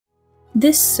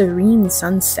This serene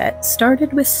sunset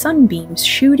started with sunbeams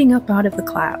shooting up out of the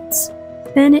clouds.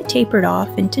 Then it tapered off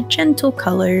into gentle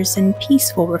colors and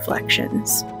peaceful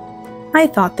reflections. I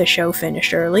thought the show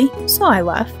finished early, so I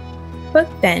left. But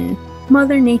then,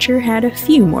 Mother Nature had a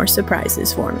few more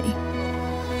surprises for me.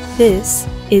 This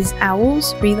is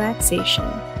Owl's Relaxation.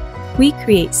 We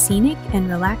create scenic and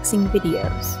relaxing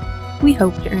videos. We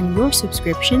hope to earn your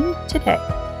subscription today.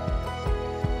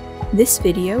 This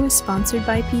video is sponsored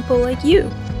by people like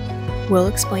you. We'll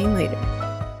explain later.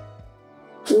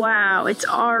 Wow, it's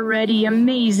already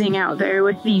amazing out there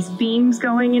with these beams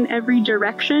going in every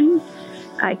direction.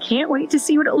 I can't wait to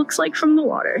see what it looks like from the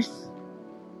water.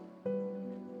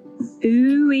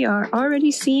 Ooh, we are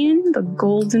already seeing the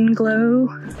golden glow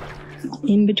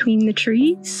in between the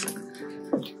trees.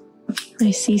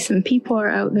 I see some people are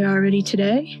out there already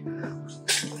today.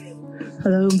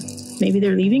 Although, maybe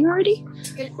they're leaving already?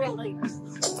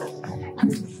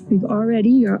 We've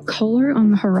already got color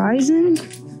on the horizon.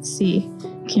 Let's see,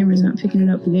 camera's not picking it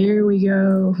up. There we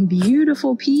go.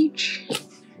 Beautiful peach.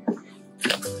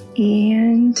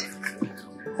 And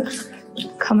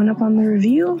coming up on the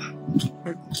reveal.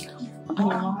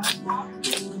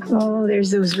 Oh,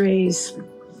 there's those rays.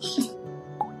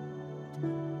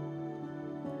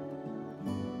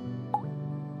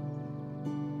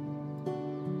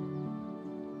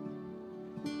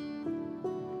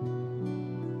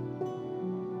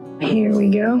 Here we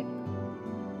go.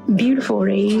 Beautiful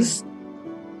rays.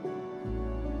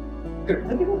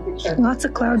 Lots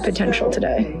of cloud potential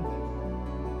today.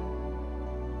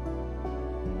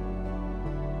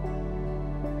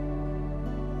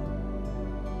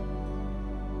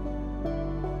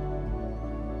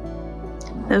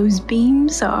 Those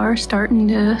beams are starting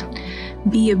to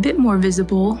be a bit more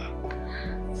visible.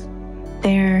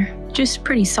 They're just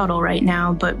pretty subtle right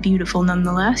now, but beautiful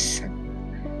nonetheless.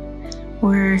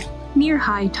 We're near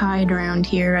high tide around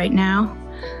here right now,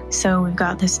 so we've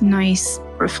got this nice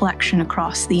reflection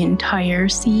across the entire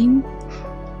scene.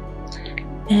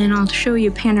 And I'll show you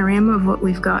a panorama of what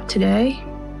we've got today.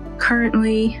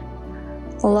 Currently,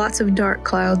 lots of dark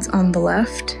clouds on the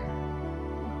left,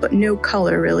 but no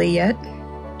color really yet.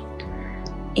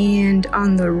 And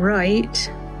on the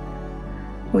right,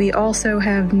 we also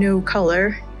have no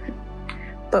color,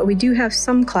 but we do have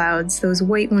some clouds. Those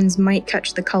white ones might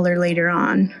catch the color later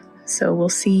on. So we'll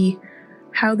see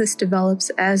how this develops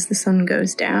as the sun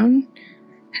goes down.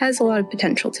 Has a lot of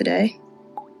potential today.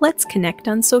 Let's connect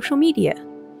on social media.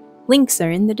 Links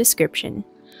are in the description.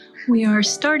 We are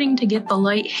starting to get the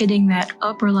light hitting that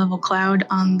upper level cloud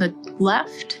on the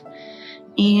left.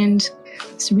 And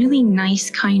it's really nice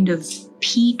kind of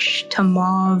peach to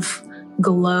mauve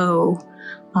glow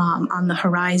on the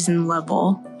horizon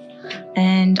level.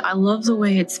 And I love the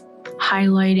way it's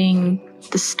highlighting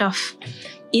the stuff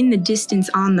in the distance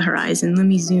on the horizon. Let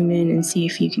me zoom in and see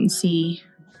if you can see.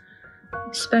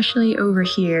 Especially over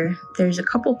here, there's a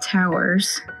couple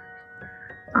towers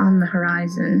on the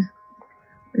horizon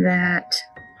that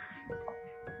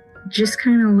just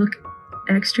kind of look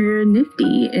extra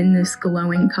nifty in this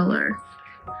glowing color.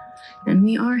 And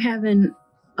we are having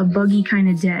a buggy kind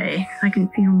of day. I can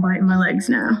feel them biting my legs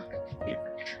now.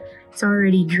 It's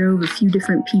already drove a few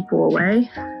different people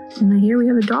away. And here we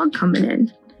have a dog coming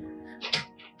in.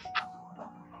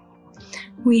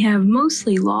 We have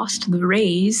mostly lost the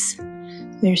rays.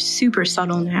 They're super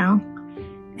subtle now.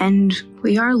 And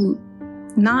we are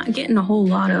not getting a whole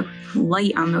lot of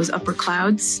light on those upper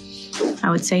clouds. I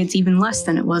would say it's even less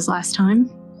than it was last time.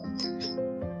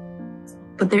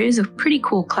 But there is a pretty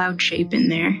cool cloud shape in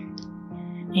there.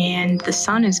 And the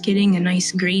sun is getting a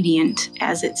nice gradient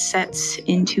as it sets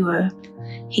into a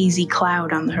hazy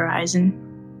cloud on the horizon.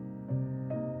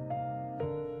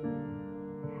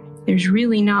 There's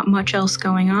really not much else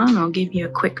going on. I'll give you a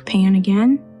quick pan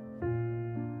again.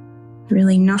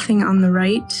 Really nothing on the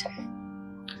right.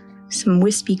 Some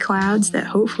wispy clouds that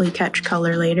hopefully catch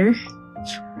color later.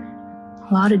 A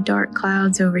lot of dark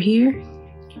clouds over here.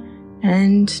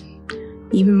 And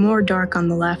even more dark on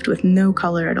the left with no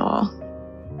color at all.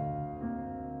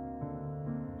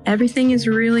 Everything is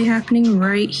really happening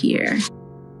right here.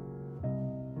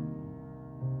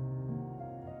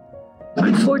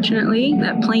 Unfortunately,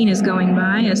 that plane is going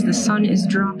by as the sun is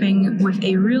dropping with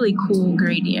a really cool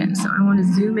gradient. So I want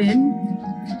to zoom in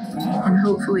and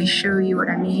hopefully show you what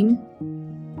I mean.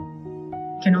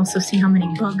 You can also see how many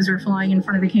bugs are flying in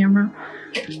front of the camera.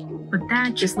 But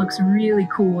that just looks really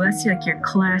cool. That's like your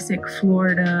classic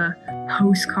Florida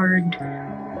postcard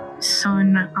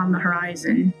sun on the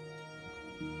horizon.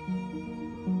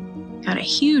 Got a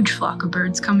huge flock of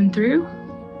birds coming through.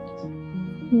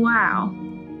 Wow.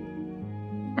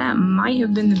 That might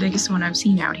have been the biggest one I've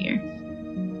seen out here.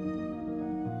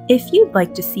 If you'd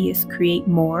like to see us create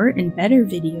more and better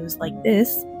videos like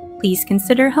this, please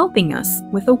consider helping us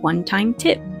with a one-time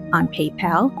tip on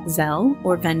PayPal, Zelle,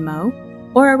 or Venmo,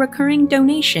 or a recurring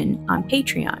donation on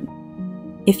Patreon.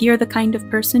 If you're the kind of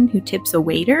person who tips a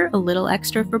waiter a little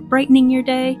extra for brightening your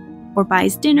day, or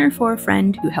buys dinner for a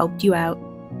friend who helped you out,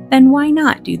 then why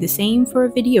not do the same for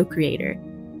a video creator?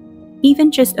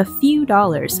 Even just a few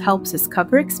dollars helps us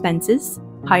cover expenses,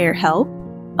 hire help,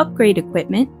 upgrade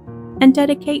equipment, and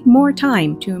dedicate more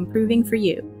time to improving for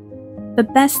you. The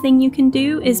best thing you can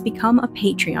do is become a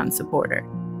Patreon supporter.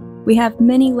 We have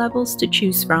many levels to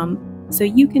choose from, so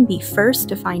you can be first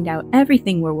to find out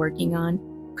everything we're working on,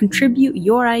 contribute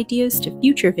your ideas to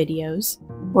future videos,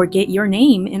 or get your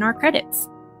name in our credits.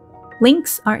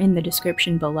 Links are in the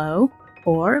description below,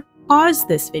 or pause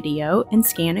this video and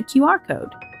scan a QR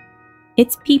code.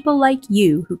 It's people like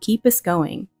you who keep us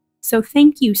going, so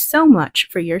thank you so much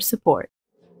for your support.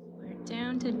 We're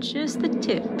down to just the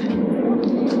tip.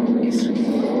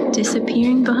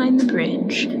 Disappearing behind the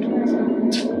bridge.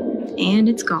 And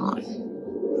it's gone.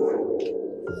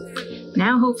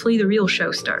 Now hopefully the real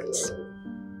show starts.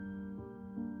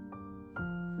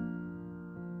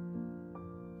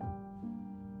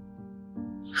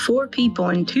 Four people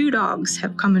and 2 dogs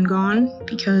have come and gone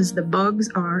because the bugs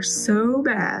are so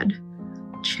bad.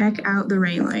 Check out the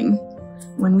railing.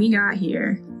 When we got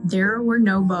here, there were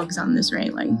no bugs on this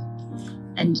railing.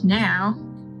 And now,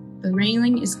 the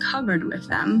railing is covered with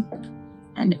them.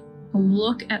 And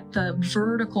look at the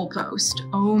vertical post.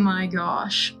 Oh my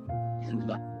gosh.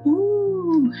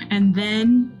 Ooh. And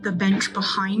then the bench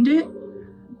behind it.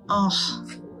 Oh,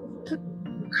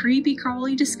 creepy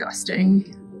crawly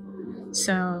disgusting.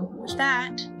 So with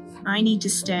that, I need to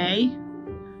stay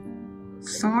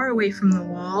far away from the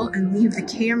wall and leave the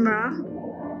camera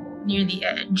near the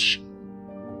edge.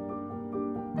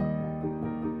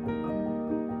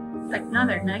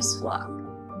 Another nice flock.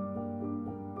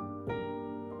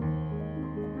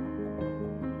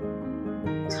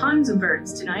 Tons of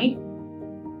birds tonight.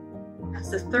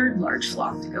 That's the 3rd large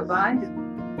flock to go by.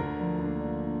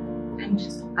 And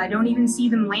I don't even see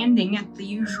them landing at the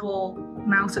usual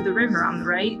mouth of the river on the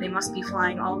right. They must be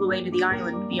flying all the way to the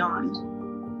island beyond.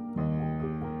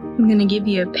 I'm gonna give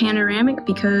you a panoramic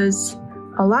because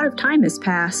a lot of time has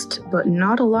passed, but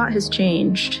not a lot has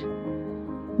changed.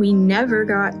 We never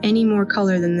got any more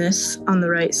color than this on the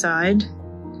right side.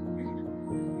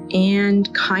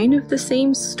 And kind of the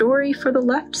same story for the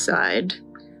left side.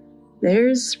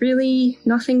 There's really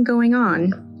nothing going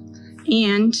on.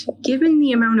 And given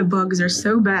the amount of bugs are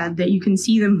so bad that you can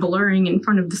see them blurring in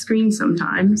front of the screen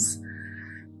sometimes,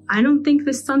 I don't think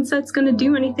this sunset's gonna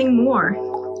do anything more.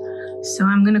 So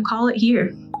I'm gonna call it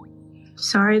here.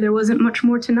 Sorry there wasn't much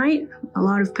more tonight. A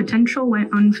lot of potential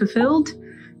went unfulfilled,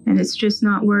 and it's just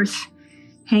not worth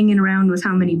hanging around with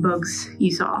how many bugs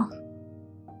you saw.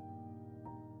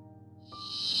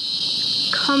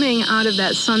 Coming out of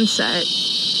that sunset,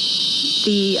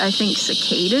 I think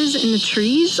cicadas in the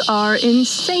trees are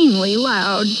insanely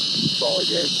loud.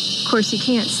 Of course, you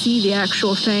can't see the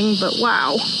actual thing, but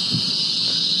wow.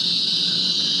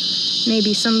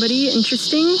 Maybe somebody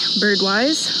interesting,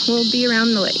 bird-wise, will be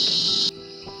around the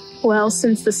lake. Well,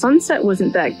 since the sunset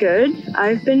wasn't that good,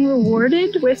 I've been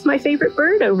rewarded with my favorite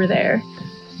bird over there,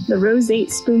 the Roseate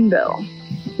Spoonbill.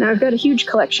 Now, I've got a huge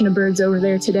collection of birds over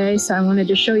there today, so I wanted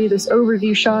to show you this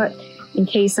overview shot in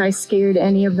case I scared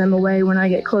any of them away when I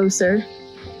get closer.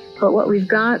 But what we've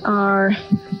got are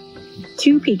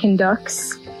 2 pekin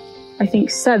ducks, I think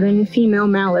 7 female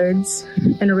mallards,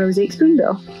 and a roseate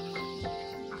spoonbill.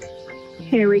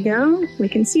 Here we go. We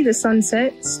can see the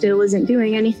sunset still isn't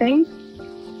doing anything,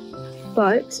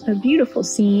 but a beautiful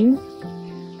scene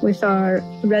with our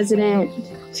resident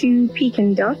 2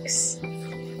 pekin ducks,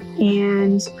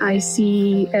 and I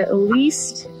see at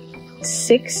least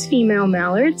 6 female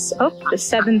mallards. Oh, the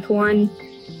 7th one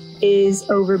is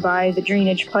over by the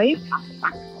drainage pipe.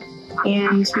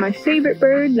 And my favorite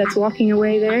bird that's walking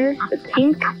away there, the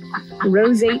pink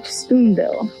roseate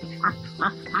spoonbill.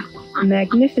 A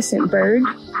magnificent bird,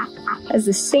 has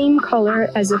the same color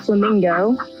as a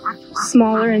flamingo,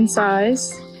 smaller in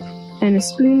size, and a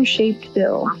spoon-shaped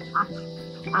bill.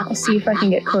 I'll see if I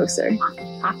can get closer.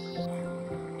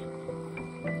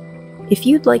 If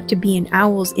you'd like to be an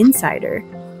Owls insider,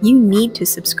 you need to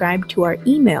subscribe to our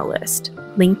email list,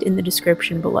 linked in the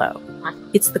description below.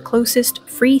 It's the closest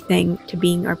free thing to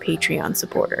being our Patreon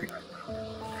supporter.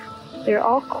 They're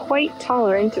all quite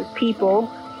tolerant of people,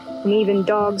 and even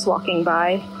dogs walking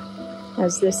by,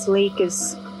 as this lake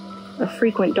is a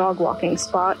frequent dog walking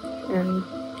spot, and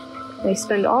They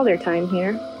spend all their time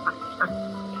here.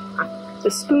 The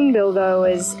spoonbill, though,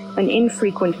 is an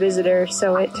infrequent visitor,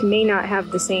 so it may not have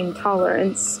the same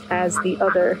tolerance as the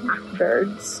other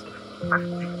birds.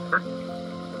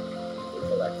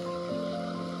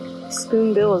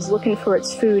 Spoonbill is looking for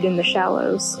its food in the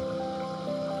shallows.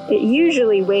 It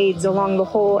usually wades along the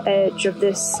whole edge of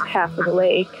this half of the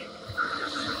lake.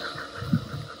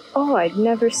 Oh, I'd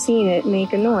never seen it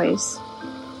make a noise.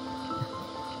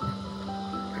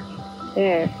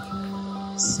 There.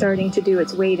 It's starting to do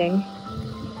its wading.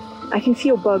 I can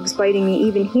feel bugs biting me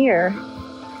even here,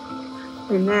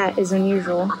 and that is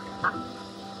unusual.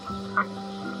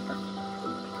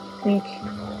 I think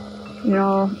they're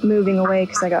all moving away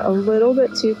because I got a little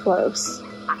bit too close.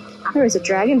 There was a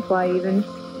dragonfly even.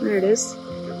 There it is.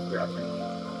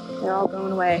 They're all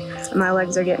going away. My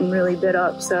legs are getting really bit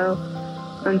up, so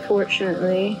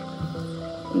unfortunately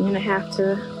I'm gonna have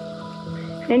to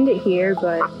end it here,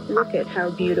 but look at how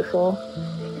beautiful.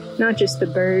 Not just the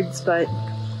birds, but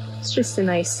it's just a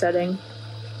nice setting.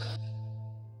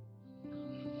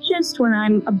 Just when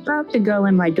I'm about to go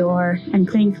in my door and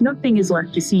think nothing is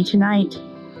left to see tonight,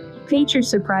 nature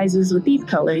surprises with these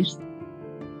colors.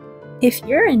 If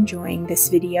you're enjoying this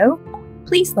video,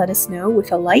 please let us know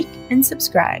with a like and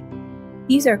subscribe.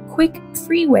 These are quick,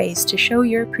 free ways to show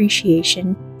your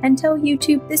appreciation and tell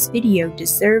YouTube this video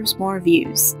deserves more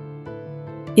views.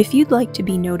 If you'd like to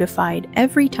be notified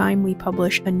every time we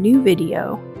publish a new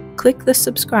video, click the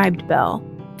subscribed bell,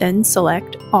 then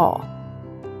select All.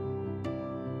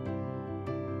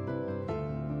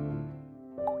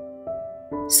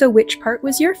 So which part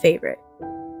was your favorite?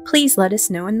 Please let us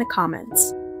know in the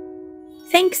comments.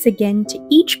 Thanks again to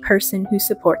each person who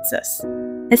supports us,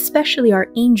 especially our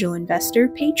angel investor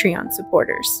Patreon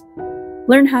supporters.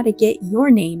 Learn how to get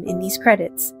your name in these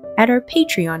credits at our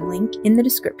Patreon link in the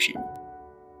description.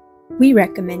 We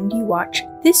recommend you watch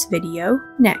this video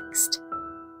next.